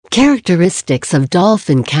Characteristics of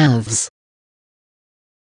dolphin calves.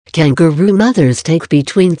 Kangaroo mothers take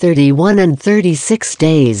between 31 and 36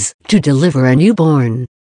 days to deliver a newborn.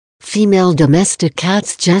 Female domestic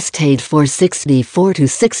cats gestate for 64 to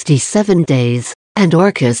 67 days, and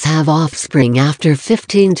orcas have offspring after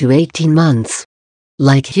 15 to 18 months.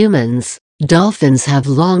 Like humans, dolphins have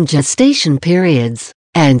long gestation periods,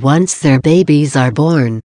 and once their babies are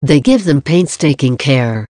born, they give them painstaking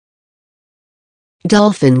care.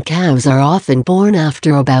 Dolphin calves are often born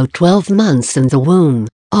after about 12 months in the womb,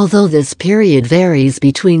 although this period varies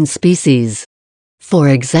between species. For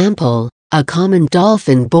example, a common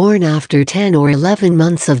dolphin born after 10 or 11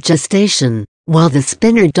 months of gestation, while the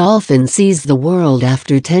spinner dolphin sees the world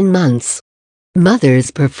after 10 months.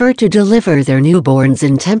 Mothers prefer to deliver their newborns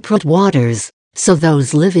in temperate waters, so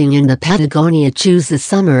those living in the Patagonia choose the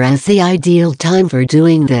summer as the ideal time for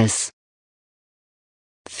doing this.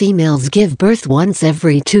 Females give birth once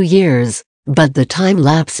every 2 years, but the time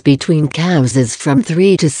lapse between calves is from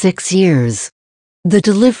 3 to 6 years. The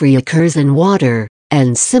delivery occurs in water,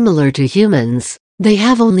 and similar to humans, they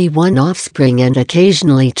have only one offspring and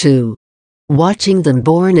occasionally two. Watching them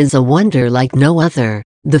born is a wonder like no other.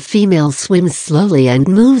 The female swims slowly and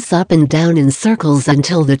moves up and down in circles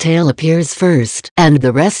until the tail appears first and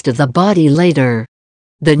the rest of the body later.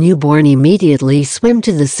 The newborn immediately swims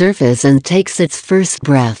to the surface and takes its first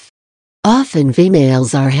breath. Often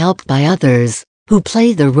females are helped by others, who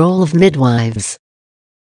play the role of midwives.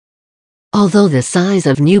 Although the size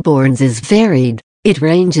of newborns is varied, it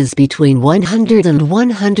ranges between 100 and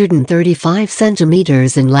 135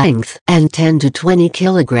 centimeters in length and 10 to 20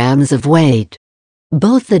 kilograms of weight.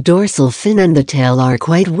 Both the dorsal fin and the tail are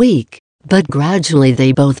quite weak, but gradually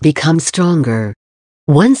they both become stronger.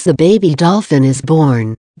 Once the baby dolphin is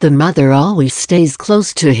born, the mother always stays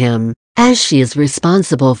close to him, as she is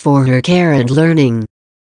responsible for her care and learning.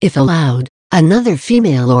 If allowed, another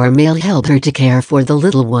female or male help her to care for the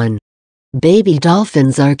little one. Baby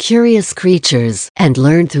dolphins are curious creatures and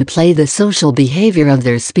learn through play the social behavior of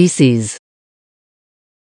their species.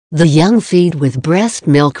 The young feed with breast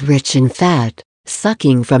milk rich in fat,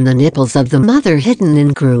 sucking from the nipples of the mother hidden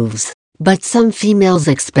in grooves, but some females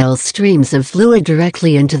expel streams of fluid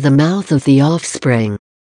directly into the mouth of the offspring.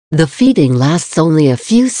 The feeding lasts only a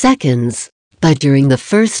few seconds, but during the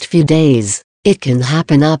first few days, it can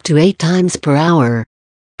happen up to 8 times per hour.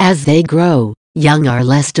 As they grow, young are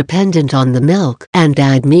less dependent on the milk and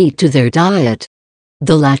add meat to their diet.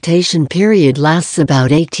 The lactation period lasts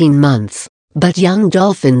about 18 months, but young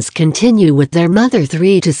dolphins continue with their mother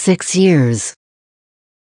 3 to 6 years.